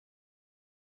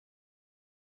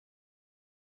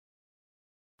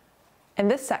In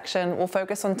this section, we'll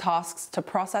focus on tasks to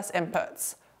process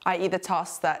inputs, i.e. the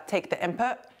tasks that take the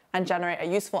input and generate a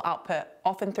useful output,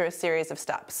 often through a series of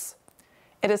steps.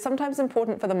 It is sometimes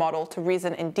important for the model to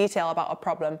reason in detail about a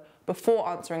problem before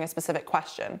answering a specific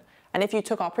question. And if you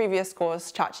took our previous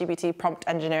course, ChatGPT Prompt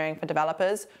Engineering for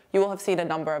Developers, you will have seen a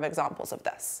number of examples of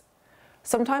this.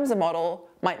 Sometimes a model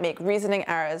might make reasoning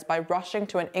errors by rushing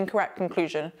to an incorrect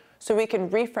conclusion, so we can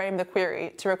reframe the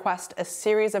query to request a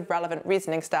series of relevant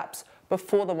reasoning steps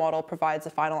before the model provides a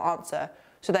final answer,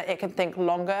 so that it can think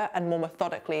longer and more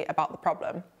methodically about the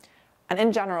problem. And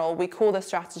in general, we call this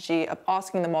strategy of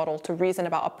asking the model to reason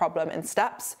about a problem in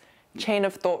steps chain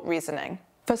of thought reasoning.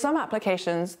 For some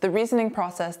applications, the reasoning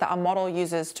process that a model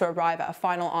uses to arrive at a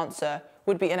final answer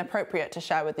would be inappropriate to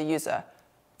share with the user.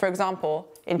 For example,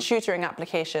 in tutoring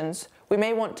applications, we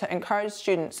may want to encourage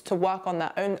students to work on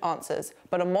their own answers,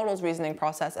 but a model's reasoning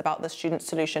process about the student's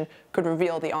solution could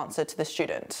reveal the answer to the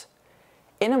student.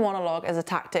 Inner monologue is a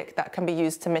tactic that can be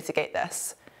used to mitigate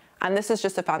this, and this is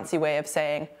just a fancy way of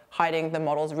saying hiding the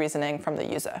model's reasoning from the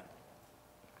user.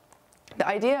 The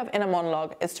idea of inner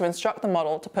monologue is to instruct the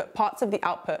model to put parts of the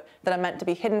output that are meant to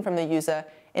be hidden from the user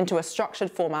into a structured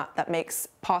format that makes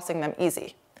parsing them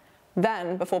easy.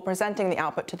 Then, before presenting the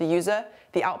output to the user,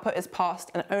 the output is parsed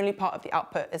and only part of the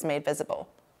output is made visible.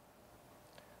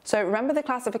 So remember the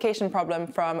classification problem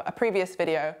from a previous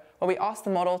video where we asked the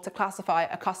model to classify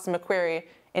a customer query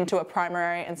into a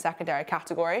primary and secondary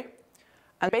category?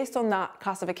 And based on that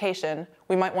classification,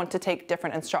 we might want to take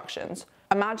different instructions.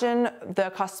 Imagine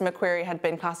the customer query had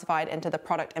been classified into the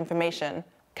product information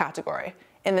category.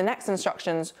 In the next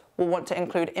instructions, we'll want to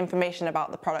include information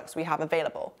about the products we have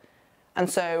available. And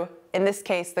so in this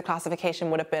case, the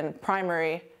classification would have been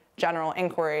primary, general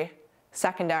inquiry,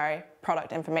 secondary,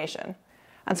 product information.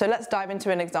 And so let's dive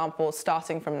into an example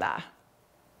starting from there.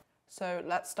 So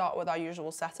let's start with our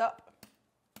usual setup.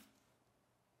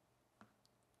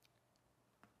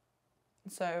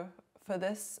 So for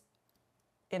this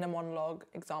inner monologue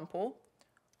example,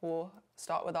 we'll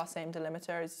start with our same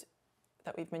delimiters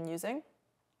that we've been using.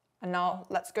 And now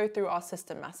let's go through our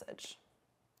system message.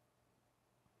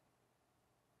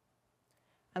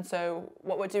 And so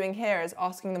what we're doing here is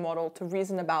asking the model to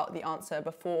reason about the answer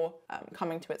before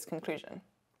coming to its conclusion.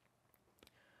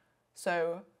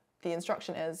 So the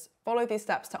instruction is, follow these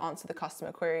steps to answer the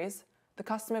customer queries. The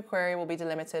customer query will be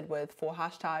delimited with 4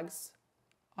 hashtags,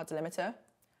 our delimiter.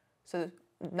 So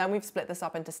then we've split this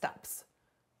up into steps.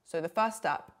 So the first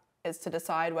step is to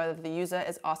decide whether the user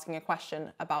is asking a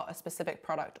question about a specific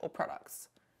product or products,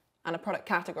 and a product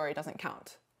category doesn't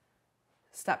count.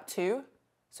 Step 2,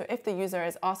 so if the user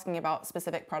is asking about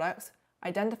specific products,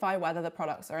 identify whether the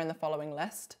products are in the following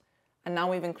list, and now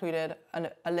we've included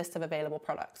a list of available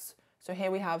products. So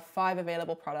here we have 5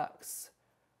 available products.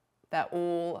 They're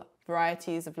all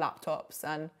varieties of laptops,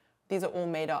 and these are all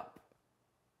made up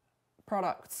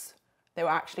products. They were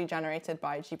actually generated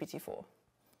by GPT-4.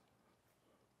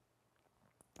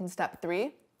 In step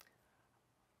 3,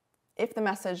 if the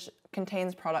message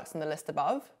contains products in the list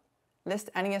above, list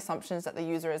any assumptions that the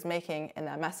user is making in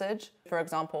their message. For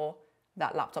example,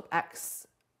 that laptop X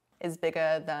is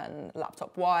bigger than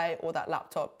laptop Y, or that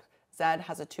laptop Z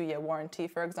has a 2-year warranty,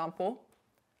 for example.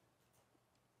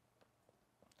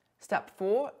 Step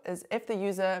 4 is if the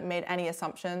user made any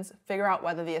assumptions, figure out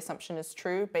whether the assumption is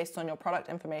true based on your product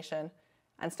information.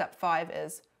 And step 5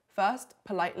 is, first,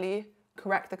 politely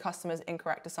correct the customer's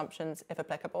incorrect assumptions if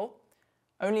applicable.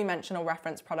 Only mention or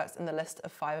reference products in the list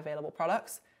of 5 available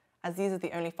products, as these are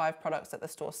the only 5 products that the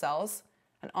store sells,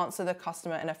 and answer the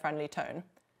customer in a friendly tone.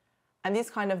 And these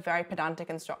kind of very pedantic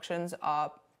instructions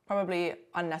are probably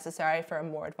unnecessary for a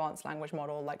more advanced language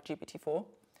model like GPT-4.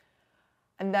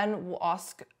 And then we'll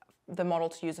ask the model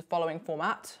to use the following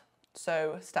format.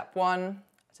 So step 1,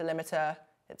 delimiter,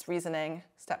 it's reasoning.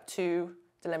 Step 2,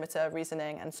 delimiter,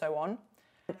 reasoning, and so on.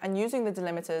 And using the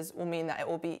delimiters will mean that it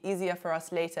will be easier for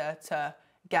us later to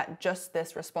get just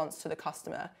this response to the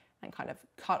customer and kind of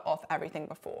cut off everything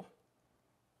before.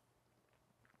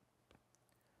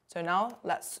 So now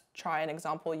let's try an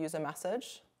example user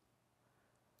message.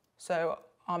 So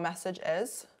our message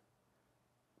is,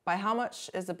 by how much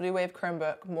is the Blue Wave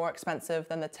Chromebook more expensive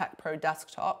than the Tech Pro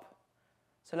desktop?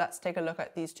 So let's take a look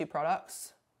at these 2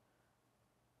 products.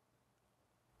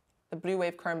 The Blue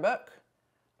Wave Chromebook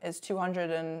is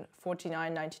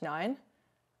 $249.99,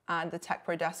 and the Tech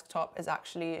Pro desktop is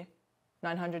actually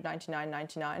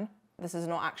 $999.99. This is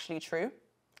not actually true.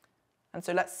 And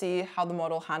so let's see how the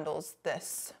model handles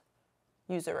this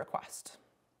user request.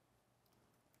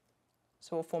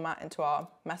 So we'll format into our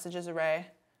messages array,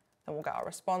 then we'll get our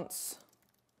response.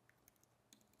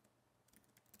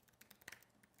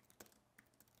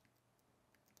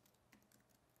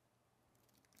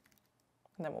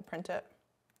 and then we'll print it.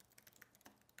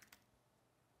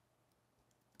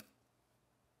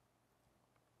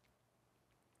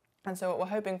 And so what we're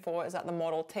hoping for is that the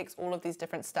model takes all of these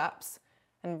different steps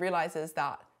and realizes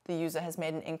that the user has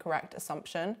made an incorrect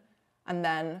assumption and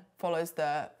then follows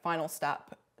the final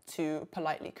step to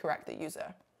politely correct the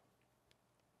user.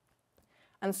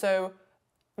 And so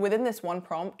within this one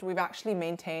prompt, we've actually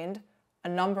maintained a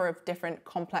number of different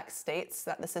complex states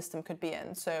that the system could be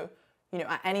in. So,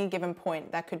 at any given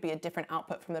point, there could be a different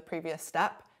output from the previous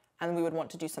step, and we would want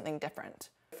to do something different.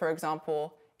 For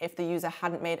example, if the user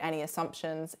hadn't made any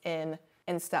assumptions in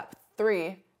step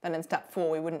 3, then in step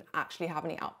 4, we wouldn't actually have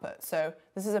any output. So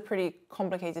this is a pretty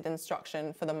complicated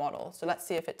instruction for the model. So let's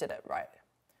see if it did it right.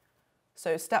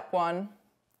 So step 1,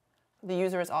 the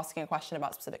user is asking a question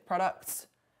about specific products.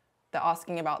 They're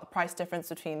asking about the price difference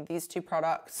between these two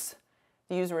products.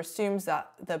 The user assumes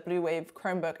that the Blue Wave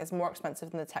Chromebook is more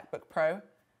expensive than the TechBook Pro,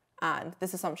 and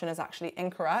this assumption is actually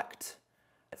incorrect.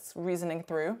 It's reasoning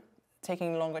through,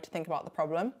 taking longer to think about the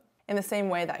problem, in the same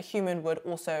way that a human would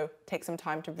also take some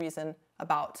time to reason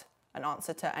about an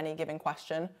answer to any given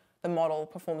question. The model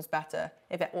performs better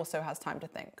if it also has time to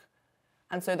think.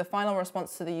 And so the final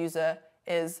response to the user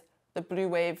is the Blue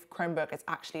Wave Chromebook is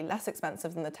actually less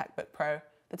expensive than the TechBook Pro.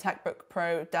 The TechBook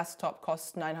Pro desktop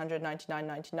costs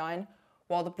 $999.99,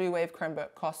 while the Blue Wave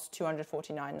Chromebook costs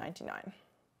 $249.99.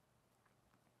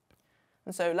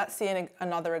 And so let's see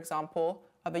another example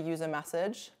of a user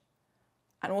message.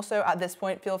 And also at this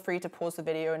point, feel free to pause the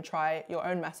video and try your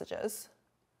own messages.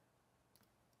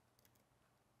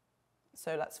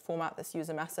 So let's format this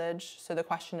user message. So the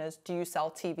question is, do you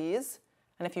sell TVs?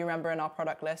 And if you remember in our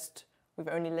product list, we've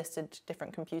only listed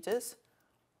different computers.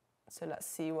 So let's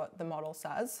see what the model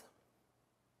says.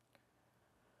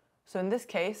 So in this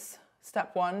case,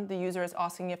 step 1, the user is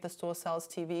asking if the store sells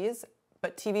TVs,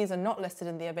 but TVs are not listed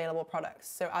in the available products.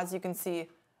 So as you can see,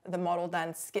 the model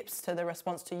then skips to the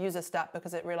response to user step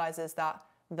because it realizes that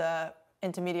the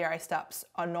intermediary steps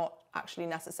are not actually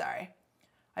necessary.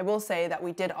 I will say that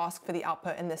we did ask for the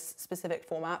output in this specific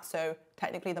format, so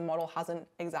technically the model hasn't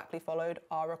exactly followed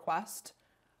our request.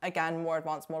 Again, more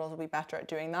advanced models will be better at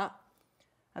doing that.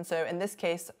 And so in this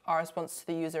case, our response to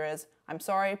the user is, I'm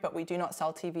sorry, but we do not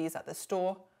sell TVs at this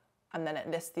store, and then it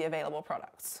lists the available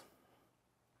products.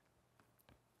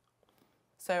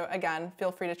 So again,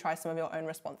 feel free to try some of your own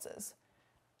responses.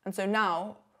 And so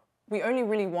now, we only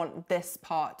really want this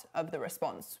part of the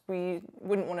response. We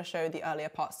wouldn't want to show the earlier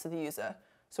parts to the user.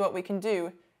 So what we can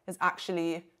do is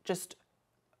actually just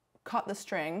cut the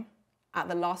string at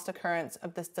the last occurrence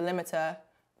of this delimiter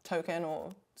token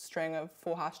or string of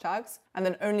 4 hashtags, and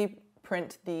then only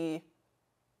print the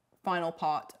final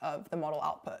part of the model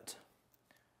output.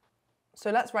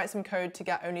 So let's write some code to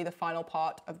get only the final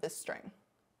part of this string.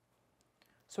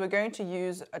 So we're going to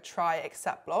use a try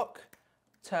except block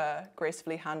to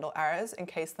gracefully handle errors in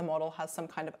case the model has some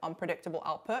kind of unpredictable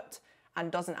output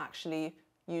and doesn't actually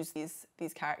use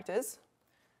these characters.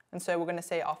 And so we're going to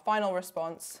say our final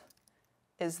response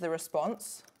is the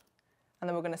response, and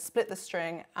then we're going to split the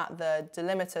string at the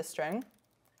delimiter string.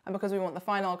 And because we want the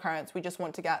final occurrence, we just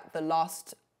want to get the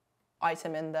last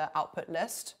item in the output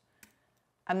list.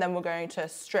 And then we're going to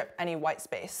strip any white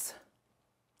space,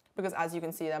 because as you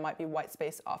can see, there might be white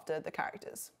space after the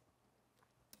characters.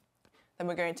 Then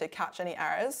we're going to catch any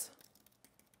errors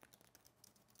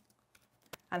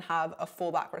and have a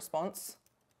fallback response,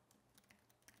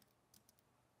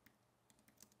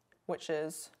 which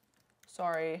is,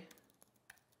 sorry,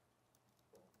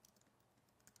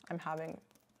 I'm having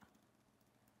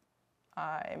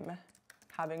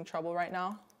trouble right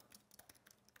now.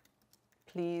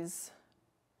 Please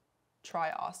try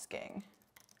asking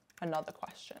another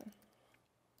question.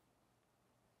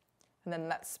 And then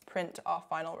let's print our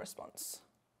final response.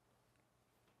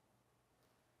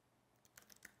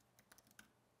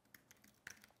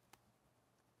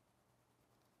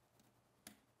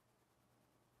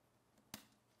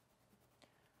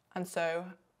 And so,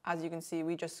 as you can see,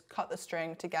 we just cut the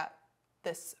string to get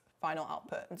this final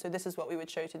output. And so this is what we would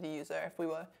show to the user if we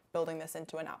were building this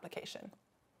into an application.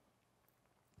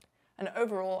 And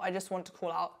overall, I just want to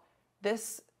call out,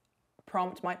 this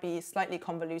prompt might be slightly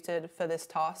convoluted for this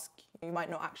task. You might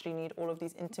not actually need all of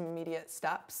these intermediate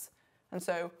steps. And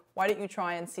so why don't you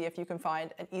try and see if you can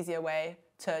find an easier way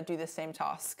to do the same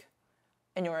task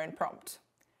in your own prompt.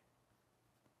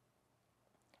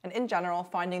 And in general,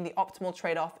 finding the optimal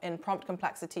trade-off in prompt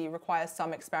complexity requires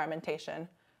some experimentation.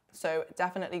 So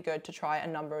definitely good to try a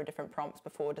number of different prompts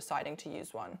before deciding to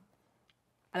use one.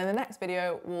 And in the next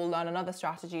video, we'll learn another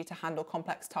strategy to handle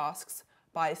complex tasks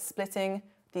by splitting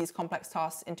these complex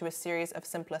tasks into a series of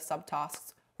simpler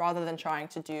subtasks rather than trying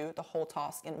to do the whole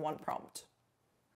task in one prompt.